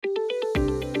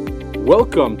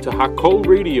Welcome to Hakol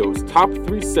Radio's Top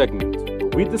 3 segment, where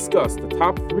we discuss the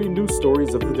top 3 news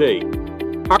stories of the day.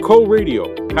 Hakol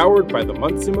Radio, powered by the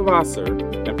Monsey Mavasser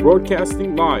and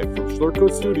broadcasting live from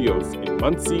Schlurko Studios in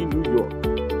Monsey, New York.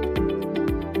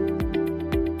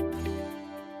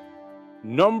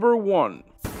 Number 1.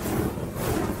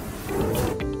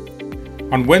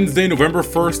 On Wednesday, November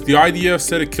 1st, the IDF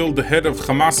said it killed the head of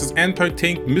Hamas's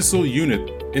anti-tank missile unit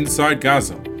inside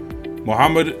Gaza.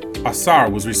 Mohammed Assar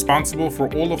was responsible for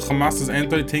all of Hamas's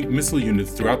anti-tank missile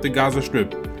units throughout the Gaza Strip,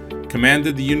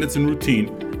 commanded the units in routine,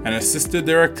 and assisted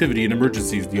their activity in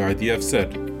emergencies, the IDF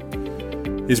said.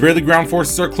 Israeli ground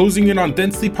forces are closing in on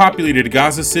densely populated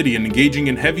Gaza City and engaging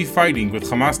in heavy fighting with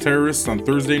Hamas terrorists on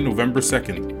Thursday, November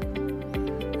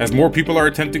 2nd, as more people are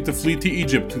attempting to flee to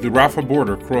Egypt through the Rafah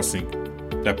border crossing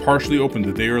that partially opened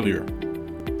the day earlier.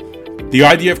 The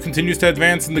IDF continues to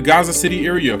advance in the Gaza City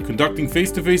area, conducting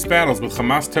face-to-face battles with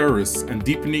Hamas terrorists and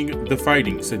deepening the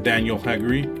fighting, said Daniel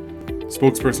Hagari,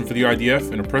 spokesperson for the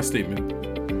IDF, in a press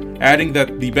statement, adding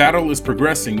that the battle is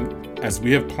progressing as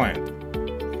we have planned.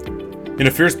 In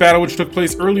a fierce battle which took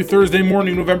place early Thursday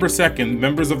morning, November 2nd,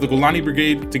 members of the Golani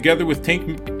Brigade, together with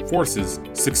tank forces,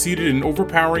 succeeded in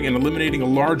overpowering and eliminating a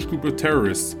large group of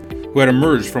terrorists who had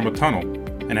emerged from a tunnel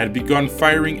and had begun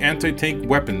firing anti-tank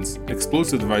weapons,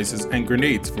 explosive devices, and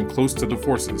grenades from close to the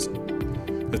forces.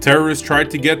 The terrorists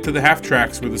tried to get to the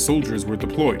half-tracks where the soldiers were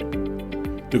deployed.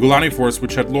 The Golani force,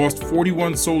 which had lost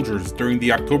 41 soldiers during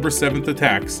the October 7th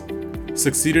attacks,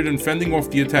 succeeded in fending off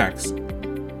the attacks.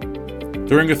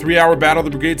 During a 3-hour battle, the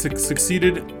brigade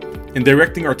succeeded in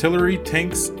directing artillery,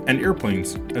 tanks, and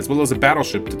airplanes, as well as a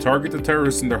battleship, to target the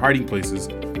terrorists in their hiding places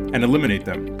and eliminate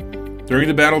them. During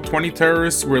the battle, 20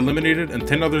 terrorists were eliminated and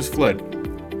 10 others fled.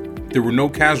 There were no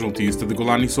casualties to the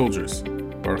Golani soldiers,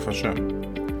 Baruch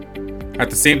Hashem. At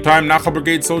the same time, Nachal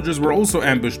Brigade soldiers were also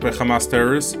ambushed by Hamas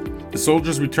terrorists. The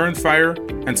soldiers returned fire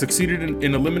and succeeded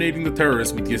in eliminating the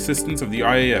terrorists with the assistance of the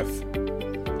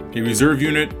IAF. A reserve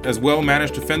unit as well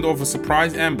managed to fend off a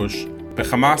surprise ambush by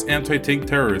Hamas anti-tank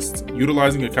terrorists,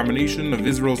 utilizing a combination of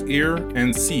Israel's air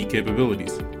and sea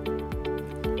capabilities.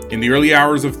 In the early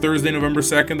hours of Thursday, November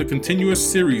 2nd, a continuous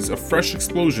series of fresh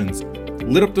explosions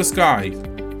lit up the sky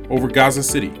over Gaza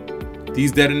City.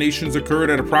 These detonations occurred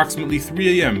at approximately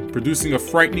 3 a.m., producing a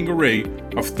frightening array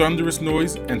of thunderous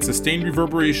noise and sustained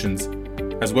reverberations,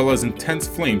 as well as intense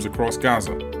flames across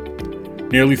Gaza.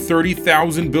 Nearly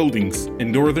 30,000 buildings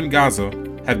in northern Gaza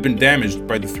have been damaged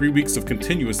by the 3 weeks of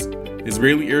continuous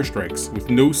Israeli airstrikes, with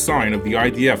no sign of the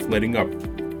IDF letting up.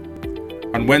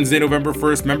 On Wednesday, November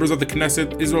 1st, members of the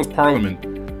Knesset, Israel's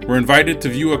parliament, were invited to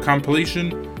view a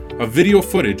compilation of video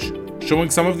footage showing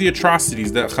some of the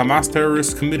atrocities that Hamas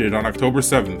terrorists committed on October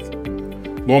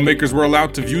 7th. Lawmakers were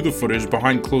allowed to view the footage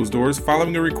behind closed doors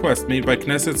following a request made by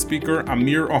Knesset Speaker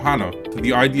Amir Ohana to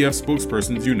the IDF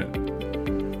spokesperson's unit.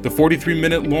 The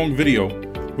 43-minute long video,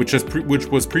 which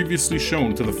was previously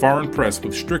shown to the foreign press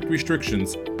with strict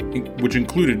restrictions, which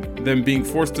included them being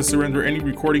forced to surrender any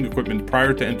recording equipment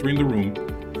prior to entering the room,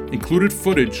 included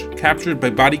footage captured by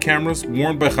body cameras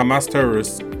worn by Hamas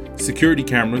terrorists, security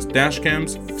cameras, dash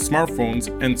cams, smartphones,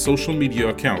 and social media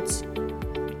accounts.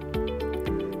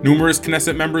 Numerous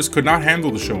Knesset members could not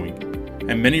handle the showing,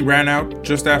 and many ran out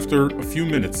just after a few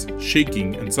minutes,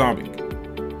 shaking and sobbing.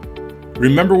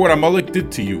 "Remember what Amalek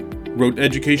did to you," wrote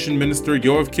Education Minister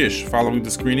Yoav Kish following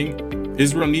the screening.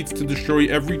 "Israel needs to destroy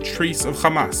every trace of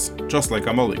Hamas, just like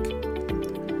Amalek."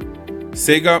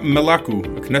 Sega Melaku,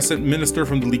 a Knesset minister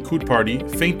from the Likud party,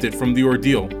 fainted from the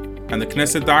ordeal, and the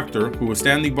Knesset doctor, who was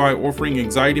standing by offering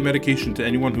anxiety medication to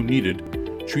anyone who needed,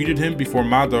 treated him before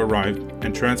Madha arrived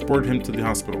and transported him to the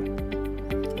hospital.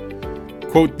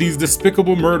 Quote, "These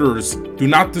despicable murderers do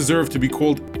not deserve to be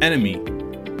called enemy.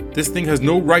 This thing has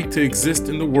no right to exist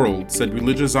in the world," said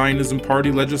Religious Zionism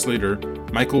Party legislator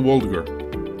Michael Waldger.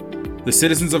 The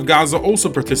citizens of Gaza also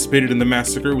participated in the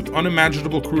massacre with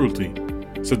unimaginable cruelty,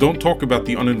 so don't talk about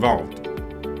the uninvolved.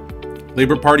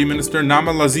 Labour Party Minister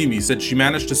Naama Lazimi said she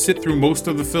managed to sit through most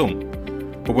of the film,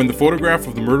 but when the photograph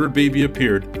of the murdered baby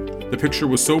appeared, the picture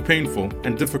was so painful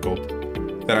and difficult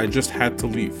that I just had to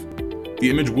leave.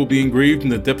 "The image will be engraved in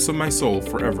the depths of my soul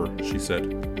forever," she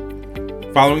said.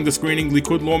 Following the screening,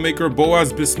 Likud lawmaker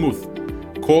Boaz Bismuth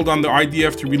called on the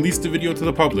IDF to release the video to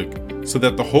the public so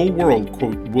that the whole world,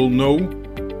 quote, "will know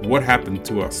what happened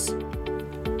to us."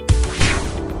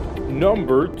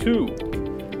 Number 2.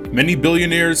 Many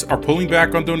billionaires are pulling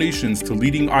back on donations to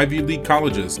leading Ivy League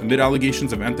colleges amid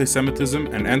allegations of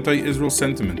antisemitism and anti-Israel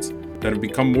sentiments that have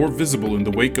become more visible in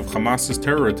the wake of Hamas's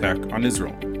terror attack on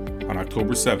Israel on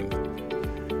October 7th.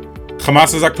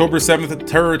 Hamas's October 7th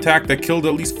terror attack that killed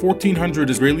at least 1,400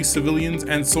 Israeli civilians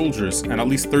and soldiers and at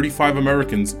least 35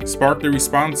 Americans sparked a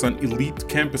response on elite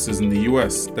campuses in the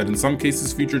US that in some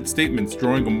cases featured statements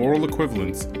drawing a moral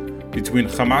equivalence between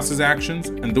Hamas's actions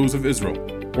and those of Israel,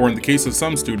 or in the case of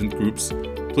some student groups,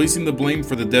 placing the blame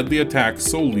for the deadly attack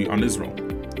solely on Israel.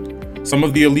 Some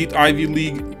of the elite Ivy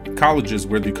League colleges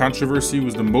where the controversy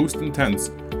was the most intense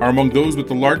are among those with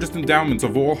the largest endowments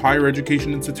of all higher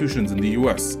education institutions in the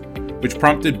US, which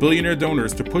prompted billionaire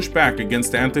donors to push back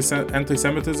against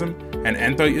antisemitism and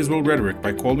anti-Israel rhetoric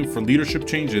by calling for leadership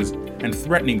changes and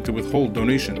threatening to withhold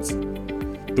donations.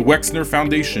 The Wexner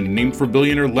Foundation, named for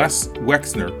billionaire Les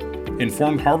Wexner,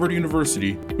 informed Harvard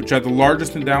University, which had the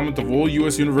largest endowment of all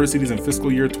U.S. universities in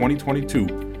fiscal year 2022,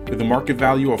 with a market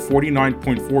value of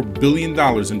 $49.4 billion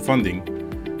in funding,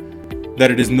 that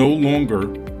it is no longer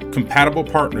compatible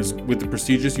partners with the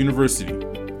prestigious university.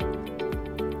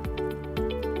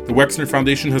 The Wexner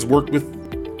Foundation has worked with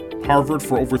Harvard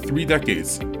for over 3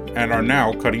 decades and are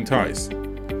now cutting ties.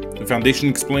 The foundation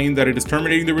explained that it is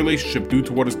terminating the relationship due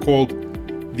to what is called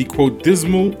the, quote,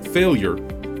 dismal failure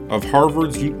of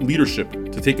Harvard's leadership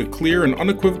to take a clear and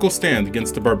unequivocal stand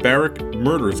against the barbaric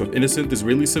murders of innocent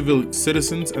Israeli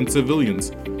citizens and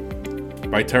civilians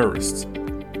by terrorists.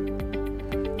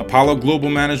 Apollo Global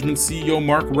Management CEO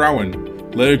Mark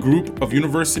Rowan led a group of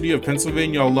University of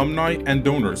Pennsylvania alumni and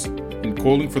donors in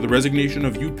calling for the resignation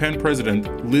of UPenn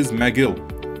President Liz Magill.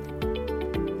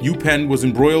 UPenn was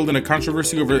embroiled in a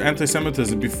controversy over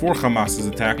anti-Semitism before Hamas's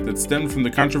attack that stemmed from the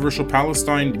controversial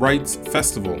Palestine Rights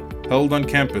Festival held on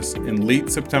campus in late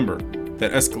September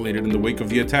that escalated in the wake of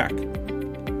the attack.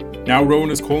 Now Rowan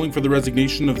is calling for the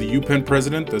resignation of the UPenn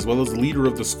president as well as the leader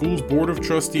of the school's board of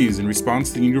trustees in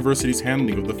response to the university's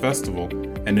handling of the festival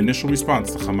and initial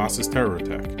response to Hamas's terror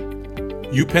attack.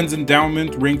 UPenn's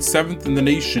endowment ranked 7th in the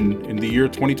nation in the year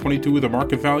 2022 with a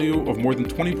market value of more than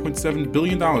 $20.7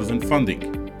 billion in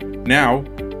funding. Now,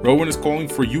 Rowan is calling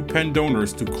for UPenn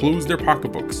donors to close their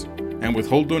pocketbooks and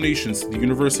withhold donations to the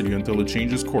university until it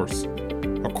changes course,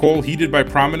 a call heeded by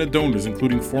prominent donors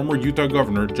including former Utah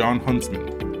Governor John Huntsman,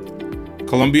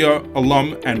 Columbia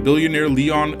alum and billionaire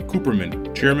Leon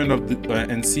Cooperman, chairman of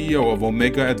and CEO of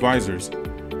Omega Advisors,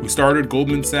 who started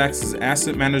Goldman Sachs'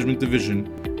 asset management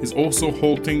division, is also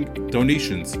halting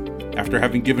donations after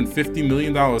having given $50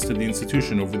 million to the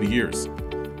institution over the years.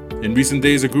 In recent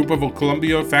days, a group of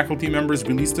Columbia faculty members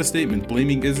released a statement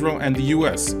blaming Israel and the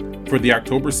U.S. for the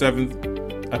October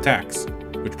 7th attacks,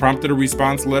 which prompted a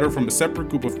response letter from a separate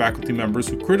group of faculty members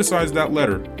who criticized that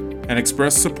letter and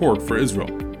expressed support for Israel.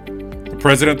 The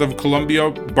president of Columbia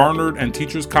Barnard and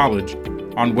Teachers College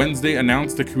on Wednesday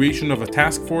announced the creation of a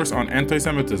task force on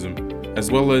anti-Semitism, as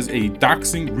well as a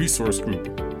doxing resource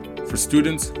group for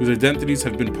students whose identities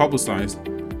have been publicized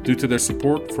due to their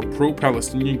support for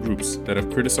pro-Palestinian groups that have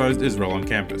criticized Israel on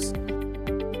campus.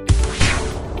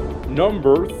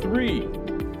 Number 3.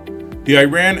 The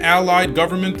Iran-allied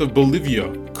government of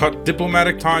Bolivia cut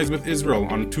diplomatic ties with Israel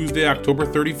on Tuesday, October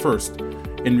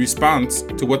 31st, in response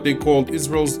to what they called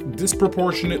Israel's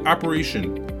disproportionate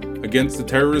operation against the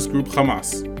terrorist group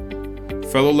Hamas.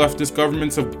 Fellow leftist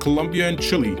governments of Columbia and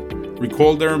Chile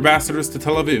recalled their ambassadors to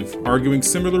Tel Aviv, arguing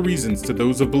similar reasons to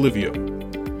those of Bolivia.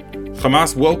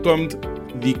 Hamas welcomed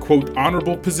the, quote,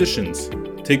 honorable positions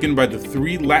taken by the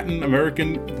 3 Latin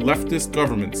American leftist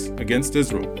governments against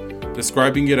Israel,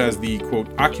 describing it as the, quote,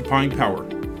 occupying power.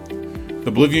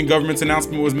 The Bolivian government's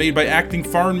announcement was made by acting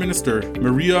Foreign Minister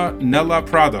Maria Nela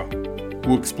Prada,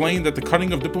 who explained that the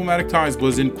cutting of diplomatic ties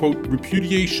was in, quote,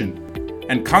 repudiation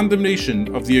and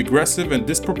condemnation of the aggressive and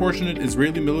disproportionate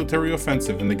Israeli military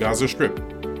offensive in the Gaza Strip,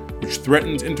 which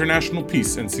threatens international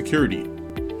peace and security.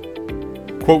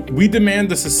 Quote, we demand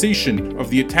the cessation of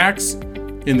the attacks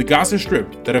in the Gaza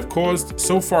Strip that have caused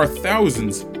so far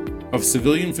thousands of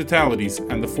civilian fatalities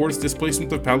and the forced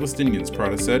displacement of Palestinians,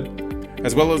 Prada said,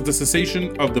 as well as the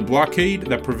cessation of the blockade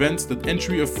that prevents the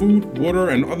entry of food, water,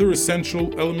 and other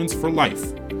essential elements for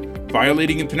life,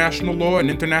 violating international law and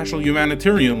international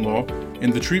humanitarian law in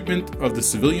the treatment of the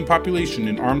civilian population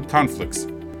in armed conflicts,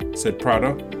 said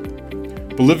Prada.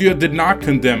 Bolivia did not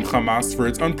condemn Hamas for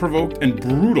its unprovoked and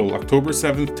brutal October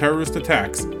 7th terrorist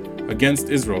attacks against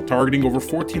Israel, targeting over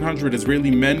 1,400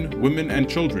 Israeli men, women, and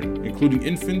children, including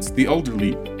infants, the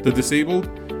elderly, the disabled,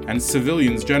 and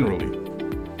civilians generally.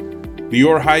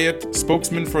 Lior Hayat,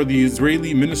 spokesman for the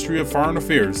Israeli Ministry of Foreign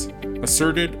Affairs,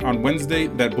 asserted on Wednesday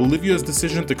that Bolivia's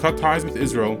decision to cut ties with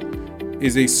Israel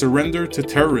is a surrender to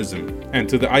terrorism and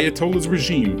to the Ayatollah's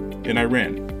regime in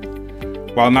Iran.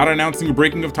 While not announcing a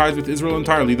breaking of ties with Israel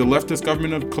entirely, the leftist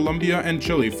government of Colombia and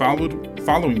Chile followed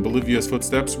following Bolivia's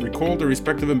footsteps, recalled their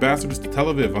respective ambassadors to Tel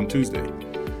Aviv on Tuesday.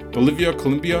 Bolivia,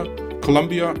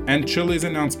 Columbia, and Chile's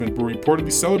announcement were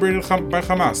reportedly celebrated by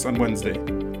Hamas on Wednesday,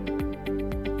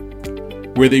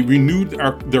 where they renewed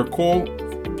their call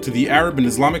to the Arab and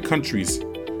Islamic countries,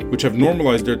 which have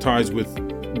normalized their ties with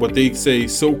what they say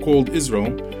so-called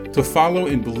Israel, to follow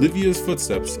in Bolivia's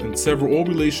footsteps and sever all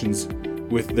relations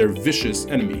with their vicious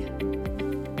enemy.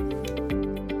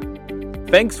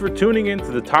 Thanks for tuning in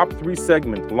to the Top 3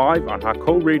 segment live on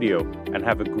Hakol Radio, and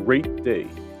have a great day.